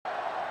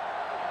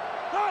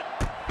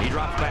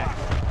drops back.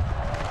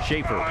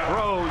 Schaefer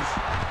throws.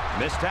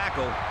 Missed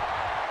tackle.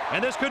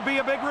 And this could be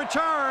a big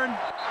return.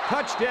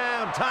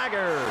 Touchdown,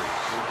 Tigers.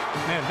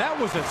 Man, that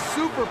was a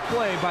super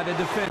play by the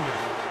defender.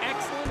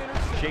 Excellent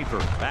interception. Schaefer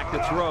back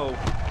to throw.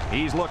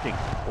 He's looking.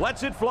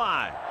 Lets it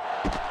fly.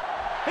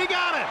 He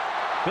got it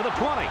to the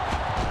 20.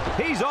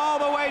 He's all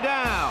the way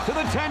down to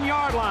the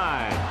 10-yard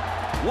line.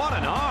 What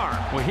an arm.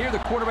 Well, here the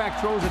quarterback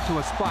throws it to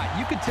a spot.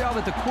 You could tell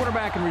that the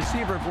quarterback and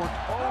receiver have worked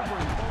over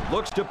and over.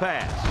 Looks to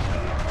pass.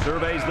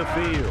 Surveys the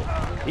field.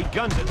 He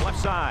guns it left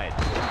side.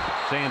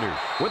 Sanders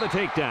with a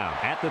takedown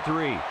at the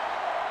 3.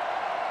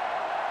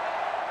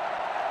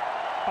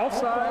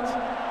 Offsides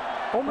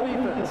on the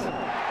defense.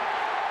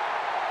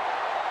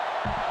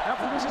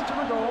 After this is to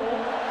the goal,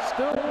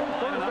 still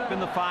Lining up in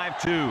the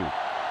 5-2.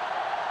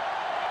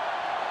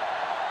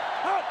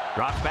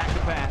 Drops back to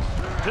pass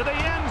to the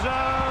end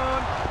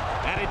zone.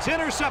 And it's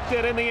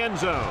intercepted in the end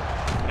zone.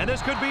 And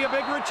this could be a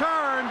big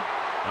return.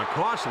 A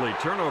costly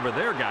turnover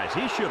there, guys.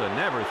 He should have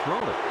never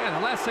thrown it. Yeah,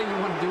 the last thing you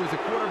want to do as a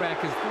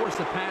quarterback is force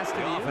a pass to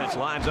the offense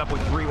lines up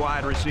with 3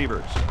 wide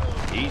receivers.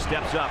 He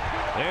steps up.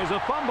 There's a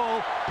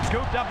fumble.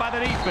 Scooped up by the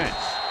defense.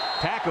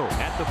 Tackle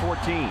at the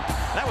 14.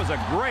 That was a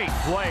great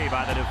play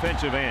by the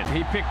defensive end.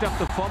 He picked up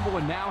the fumble,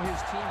 and now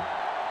his team.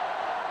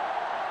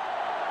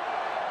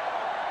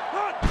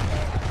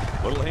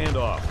 Little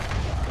handoff.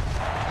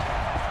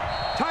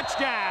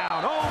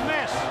 Touchdown, Ole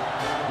Miss.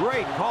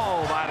 Great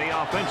call by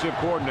the offensive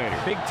coordinator.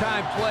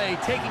 Big-time play,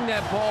 taking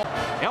that ball.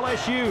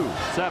 LSU,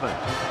 7.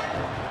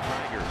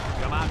 Tigers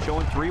come out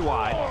showing 3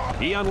 wide.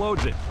 He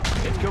unloads it.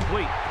 It's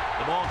complete.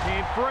 The ball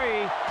came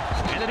free,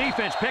 and the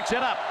defense picks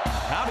it up.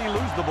 How did he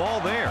lose the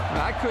ball there?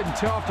 I couldn't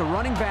tell if the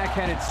running back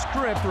had it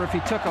stripped or if he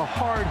took a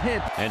hard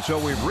hit. And so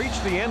we've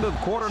reached the end of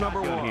quarter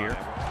number 1 here.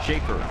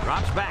 Schaefer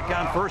drops back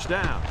on first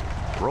down.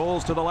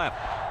 Rolls to the left.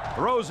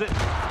 Throws it.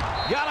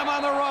 Got him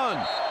on the run.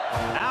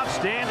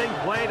 Outstanding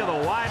play to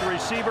the wide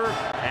receiver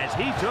as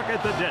he took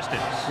it the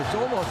distance. It's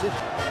almost it.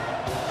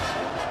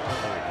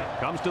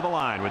 Comes to the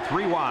line with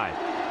 3 wide.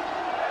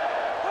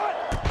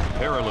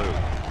 Perilou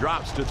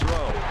drops to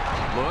throw.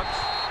 Looks,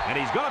 and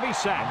he's going to be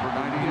sacked.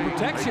 The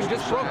protection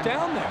just broke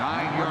down there.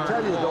 I'll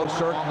tell you, though,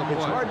 sir,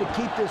 it's hard to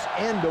keep this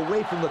end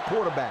away from the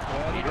quarterback.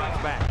 He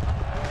drops back.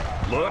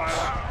 Looks,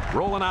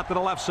 rolling out to the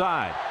left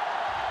side.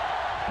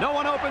 No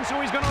one open, so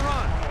he's going to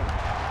run.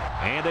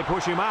 And they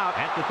push him out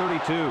at the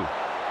 32.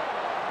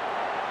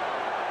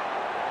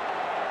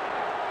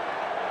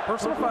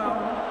 personal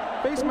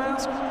foul, face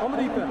mask on the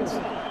defense.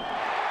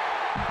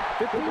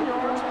 15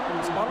 yards from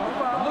the spot of the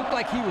foul. Looked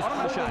like he was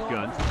on the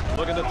shotgun.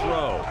 Looking to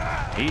throw.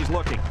 He's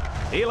looking.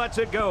 He lets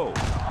it go.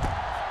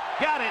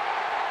 Got it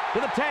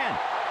to the 10.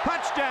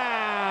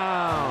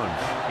 Touchdown!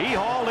 He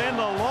hauled in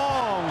the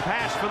long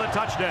pass for the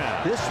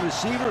touchdown. This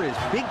receiver is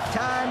big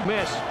time.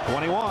 Miss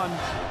 21.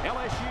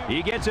 LSU.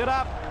 He gets it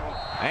up,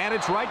 and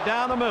it's right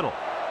down the middle.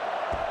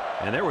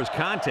 And there was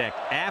contact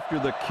after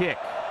the kick.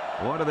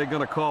 What are they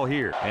going to call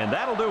here? And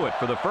that'll do it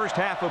for the first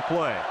half of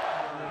play.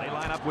 They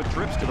line up with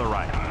trips to the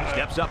right.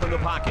 Steps up in the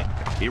pocket.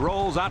 He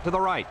rolls out to the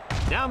right.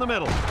 Down the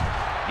middle.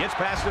 Gets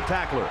past the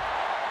tackler.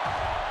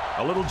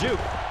 A little juke.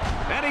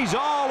 And he's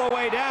all the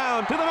way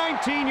down to the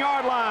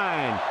 19-yard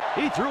line.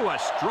 He threw a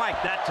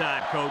strike that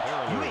time, Coach.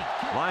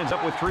 Lines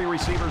up with 3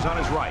 receivers on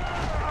his right.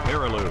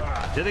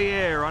 Perilou to the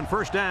air on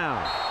first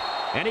down.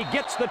 And he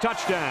gets the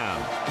touchdown.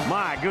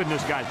 My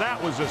goodness, guys,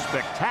 that was a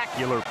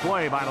spectacular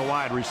play by the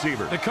wide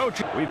receiver. The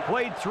coach. We've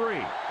played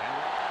 3.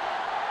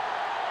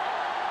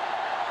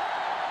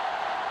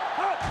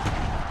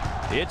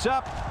 It's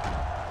up.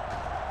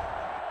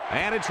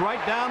 And it's right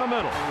down the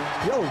middle.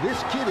 Yo,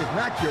 this kid is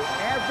not your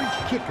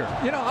average kicker.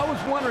 You know, I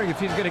was wondering if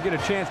he's going to get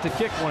a chance to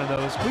kick one of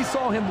those. We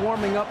saw him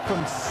warming up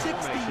from 60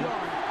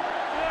 yards.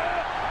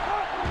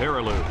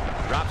 Perilou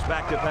drops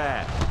back to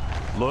pass.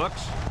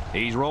 Looks.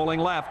 He's rolling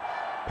left.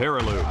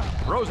 Perilou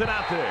throws it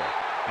out there.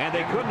 And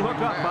they couldn't hook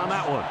up on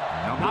that one.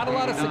 Not a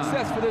lot of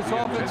success for this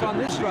offense on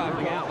this drive.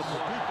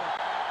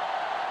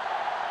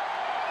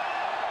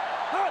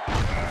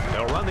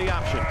 They'll run the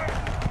option.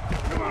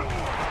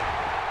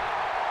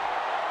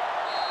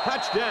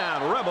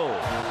 Touchdown,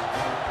 Rebels.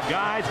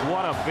 Guys,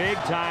 what a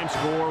big-time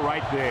score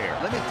right there.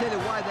 Let me tell you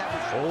why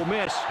that was. Ole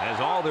Miss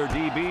has all their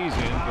DBs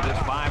in for this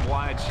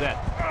 5-wide set.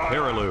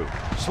 Perilou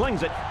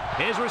slings it.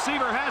 His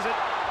receiver has it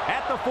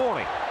at the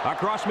 40.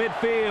 Across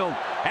midfield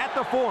at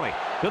the 40.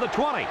 To the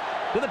 20.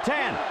 To the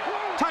 10.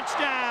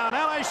 Touchdown,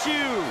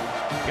 LSU.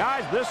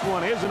 Guys, this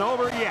one isn't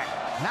over yet.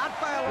 Not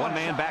by a lot.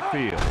 1-man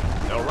backfield.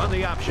 They'll run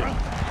the option.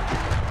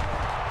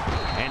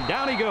 And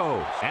down he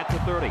goes at the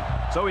 30.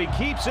 So he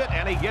keeps it,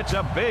 and he gets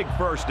a big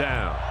first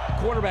down.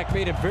 Quarterback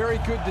made a very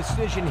good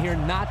decision here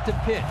not to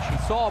pitch. He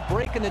saw a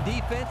break in the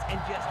defense and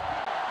just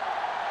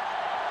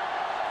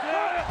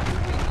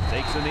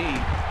takes a knee.